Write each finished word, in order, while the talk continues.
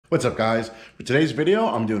What's up guys? For today's video,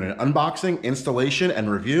 I'm doing an unboxing, installation,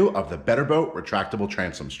 and review of the Betterboat retractable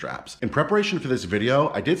transom straps. In preparation for this video,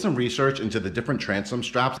 I did some research into the different transom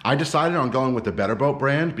straps. I decided on going with the Betterboat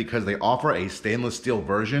brand because they offer a stainless steel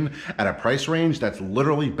version at a price range that's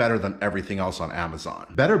literally better than everything else on Amazon.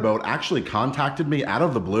 Betterboat actually contacted me out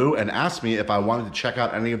of the blue and asked me if I wanted to check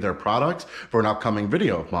out any of their products for an upcoming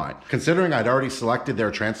video of mine. Considering I'd already selected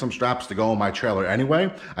their transom straps to go in my trailer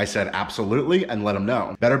anyway, I said absolutely and let them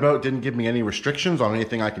know. Betterboat didn't give me any restrictions on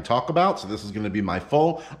anything I can talk about, so this is going to be my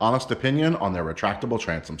full, honest opinion on their retractable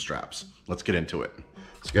transom straps. Let's get into it.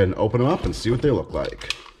 Let's go ahead and open them up and see what they look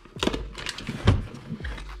like.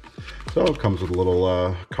 So it comes with a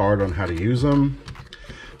little card on how to use them.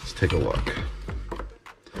 Let's take a look.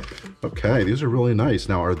 Okay, these are really nice.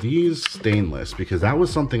 Now, are these stainless? Because that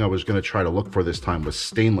was something I was going to try to look for this time, was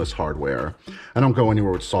stainless hardware. I don't go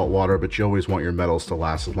anywhere with salt water, but you always want your metals to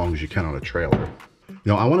last as long as you can on a trailer.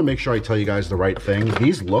 You know, I want to make sure I tell you guys the right thing.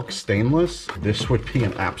 These look stainless. This would be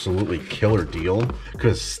an absolutely killer deal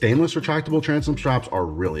because stainless retractable transom straps are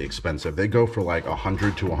really expensive. They go for like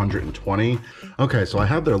 100 to 120. Okay, so I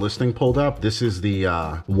have their listing pulled up. This is the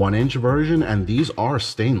 1-inch version, and these are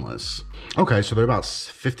stainless. Okay, so they're about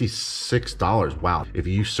 $56. Wow. If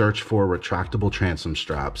you search for retractable transom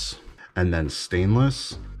straps and then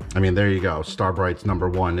stainless, I mean, there you go. Starbright's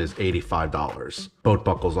 #1 is $85. Boat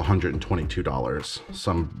Buckle's $122.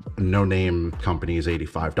 Some no-name company is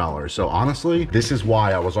 $85. So honestly, this is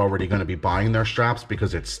why I was already going to be buying their straps,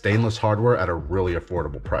 because it's stainless hardware at a really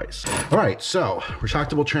affordable price. All right, so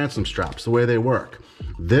retractable transom straps, the way they work.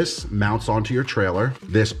 This mounts onto your trailer.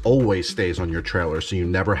 This always stays on your trailer, so you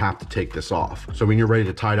never have to take this off. So when you're ready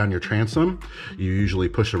to tie down your transom, you usually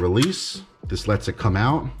push a release. This lets it come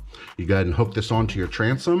out. You go ahead and hook this onto your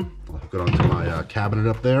transom. I'll hook it onto my cabinet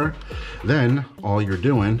up there. Then all you're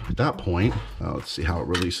doing at that point, let's see how it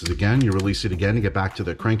releases again. You release it again to get back to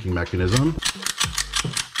the cranking mechanism.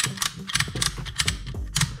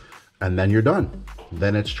 And then you're done.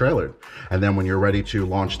 Then it's trailered. And then when you're ready to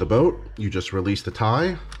launch the boat, you just release the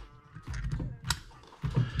tie.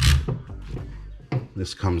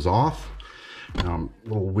 This comes off. Now, I'm a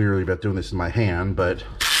little weary about doing this in my hand, but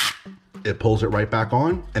it pulls it right back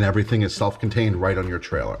on, and everything is self-contained right on your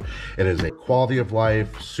trailer. It is a quality of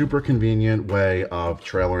life, super convenient way of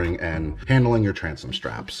trailering and handling your transom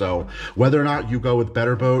straps. So whether or not you go with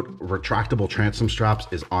Betterboat, retractable transom straps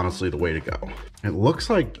is honestly the way to go. It looks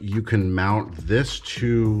like you can mount this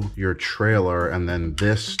to your trailer and then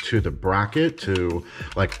this to the bracket to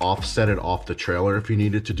like offset it off the trailer if you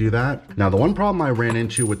needed to do that. Now, the one problem I ran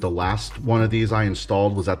into with the last one of these I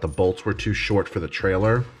installed was that the bolts were too short for the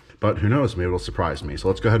trailer. But who knows, maybe it'll surprise me. So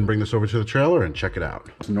let's go ahead and bring this over to the trailer and check it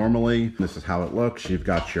out. Normally, this is how it looks. You've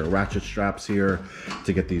got your ratchet straps here.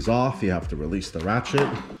 To get these off, you have to release the ratchet.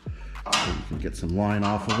 So you can get some line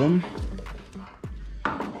off of them.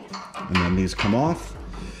 And then these come off.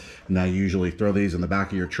 Now you usually throw these in the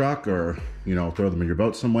back of your truck, or throw them in your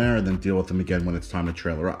boat somewhere, and then deal with them again when it's time to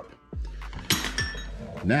trailer up.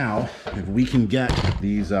 Now, if we can get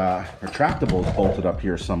these retractables bolted up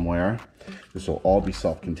here somewhere, this will all be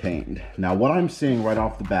self-contained. Now, what I'm seeing right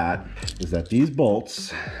off the bat is that these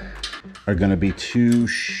bolts are gonna be too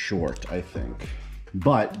short, I think.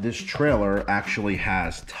 But this trailer actually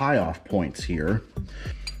has tie-off points here.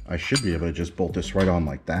 I should be able to just bolt this right on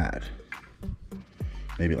like that.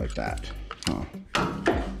 Maybe like that. Huh.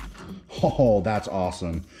 Oh, that's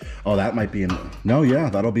awesome. Oh, that might be no, yeah,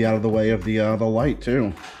 that'll be out of the way of the light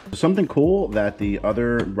too. Something cool that the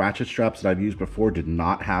other ratchet straps that I've used before did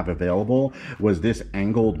not have available was this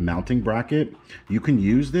angled mounting bracket. You can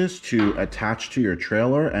use this to attach to your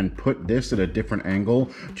trailer and put this at a different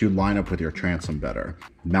angle to line up with your transom better.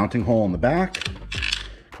 Mounting hole in the back,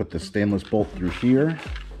 put the stainless bolt through here,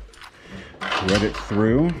 thread it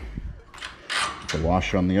through, the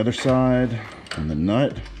washer on the other side, and the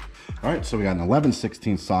nut. All right, so we got an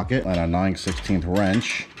 11/16 socket and a 9/16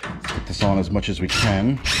 wrench. Let's get this on as much as we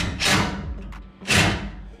can.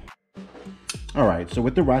 All right, so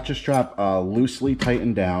with the ratchet strap loosely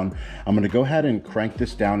tightened down, I'm gonna go ahead and crank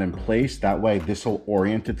this down in place. That way this will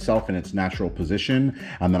orient itself in its natural position,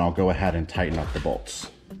 and then I'll go ahead and tighten up the bolts.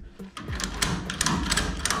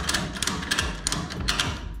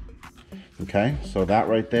 Okay, so that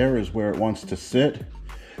right there is where it wants to sit.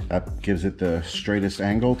 That gives it the straightest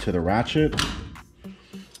angle to the ratchet.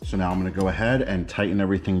 So now I'm gonna go ahead and tighten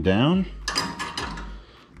everything down.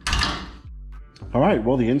 All right,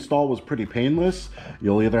 well, the install was pretty painless.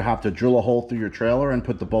 You'll either have to drill a hole through your trailer and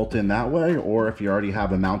put the bolt in that way, or if you already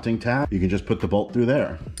have a mounting tab, you can just put the bolt through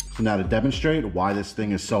there. So now to demonstrate why this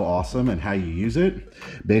thing is so awesome and how you use it,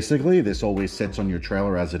 basically this always sits on your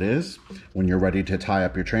trailer as it is. When you're ready to tie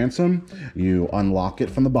up your transom, you unlock it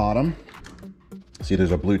from the bottom. See,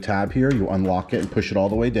 there's a blue tab here. You unlock it and push it all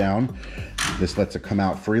the way down. This lets it come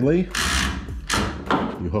out freely.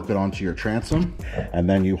 You hook it onto your transom, and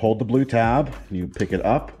then you hold the blue tab, and you pick it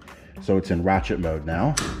up, so it's in ratchet mode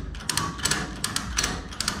now.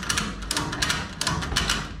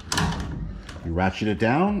 You ratchet it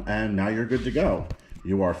down, and now you're good to go.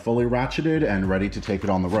 You are fully ratcheted and ready to take it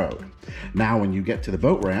on the road. Now, when you get to the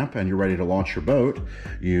boat ramp and you're ready to launch your boat,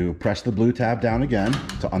 you press the blue tab down again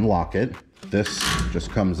to unlock it. This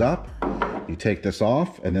just comes up. You take this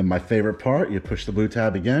off, and then my favorite part, you push the blue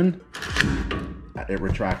tab again. It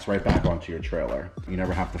retracts right back onto your trailer. You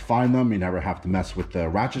never have to find them, you never have to mess with the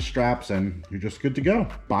ratchet straps, and you're just good to go.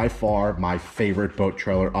 By far my favorite boat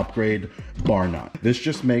trailer upgrade, bar none. This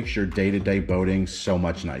just makes your day-to-day boating so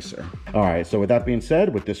much nicer. All right, so with that being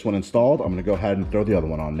said, with this one installed, I'm gonna go ahead and throw the other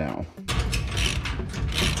one on now.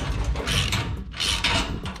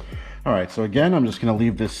 All right, so again, I'm just gonna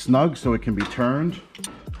leave this snug so it can be turned.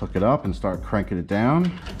 Hook it up and start cranking it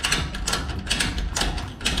down.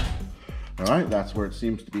 All right, that's where it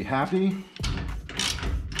seems to be happy.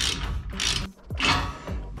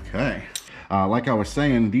 Okay, like I was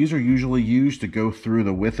saying, these are usually used to go through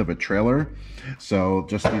the width of a trailer. So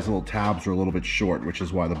just these little tabs are a little bit short, which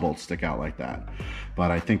is why the bolts stick out like that.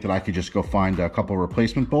 But I think that I could just go find a couple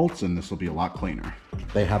replacement bolts and this will be a lot cleaner.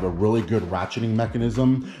 They have a really good ratcheting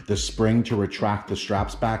mechanism. The spring to retract the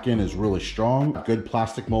straps back in is really strong. Good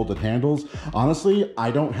plastic molded handles. Honestly,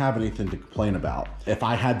 I don't have anything to complain about. If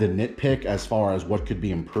I had to nitpick as far as what could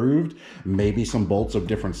be improved, maybe some bolts of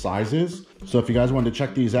different sizes. So if you guys wanted to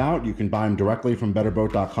check these out, you can buy them directly from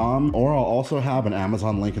betterboat.com, or I'll also have an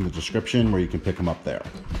Amazon link in the description where you can pick them up there.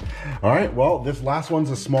 All right, well, this last one's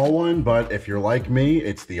a small one, but if you're like me,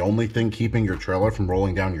 it's the only thing keeping your trailer from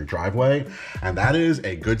rolling down your driveway, and that is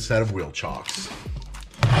a good set of wheel chocks.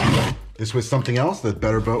 This was something else that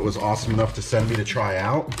Better Boat was awesome enough to send me to try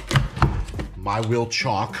out. My wheel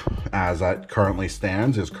chock, as it currently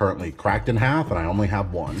stands, is currently cracked in half, and I only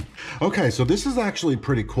have one. Okay, so this is actually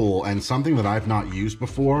pretty cool and something that I've not used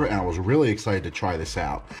before, and I was really excited to try this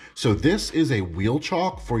out. So this is a wheel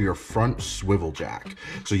chock for your front swivel jack.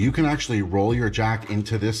 So you can actually roll your jack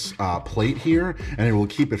into this plate here, and it will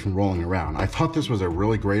keep it from rolling around. I thought this was a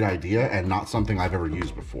really great idea and not something I've ever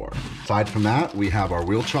used before. Aside from that, we have our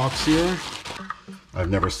wheel chocks here. I've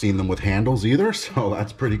never seen them with handles either, so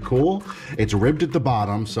that's pretty cool. It's ribbed at the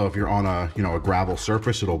bottom, so if you're on a gravel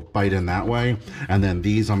surface, it'll bite in that way. And then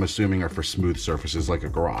these, I'm assuming, are for smooth surfaces like a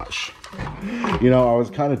garage. I was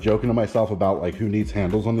kind of joking to myself about like who needs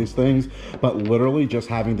handles on these things, but literally just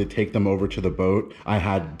having to take them over to the boat, I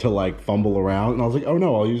had to like fumble around, and I was like, oh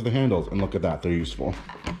no, I'll use the handles, and look at that, they're useful.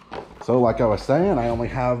 So like I was saying, I only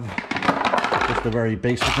have just a very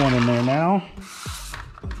basic one in there now.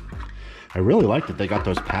 I really like that they got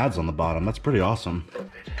those pads on the bottom. That's pretty awesome.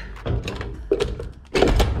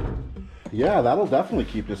 Yeah, that'll definitely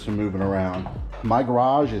keep this from moving around. My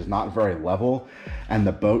garage is not very level, and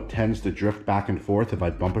the boat tends to drift back and forth if I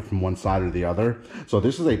bump it from one side or the other. So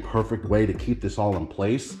this is a perfect way to keep this all in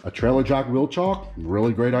place. A trailer jack wheel chock,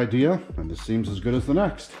 really great idea, and this seems as good as the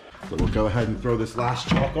next. So we'll go ahead and throw this last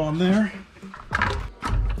chock on there.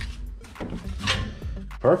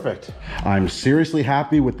 Perfect. I'm seriously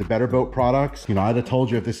happy with the Better Boat products. I'd have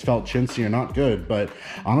told you if this felt chintzy or not good, but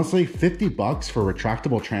honestly, 50 bucks for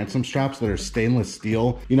retractable transom straps that are stainless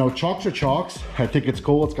steel. Chocks are chocks. I think it's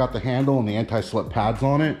cool. It's got the handle and the anti-slip pads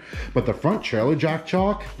on it, but the front trailer jack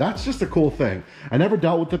chock, that's just a cool thing. I never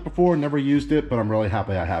dealt with it before, never used it, but I'm really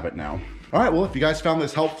happy I have it now. All right, well, if you guys found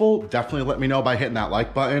this helpful, definitely let me know by hitting that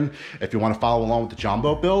like button. If you want to follow along with the John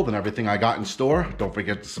Boat build and everything I got in store, don't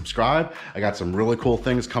forget to subscribe. I got some really cool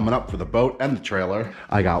things coming up for the boat and the trailer.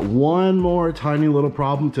 I got one more tiny little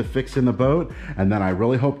problem to fix in the boat, and then I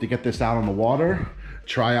really hope to get this out on the water,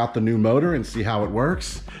 try out the new motor and see how it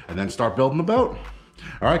works, and then start building the boat.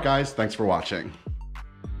 All right, guys, thanks for watching.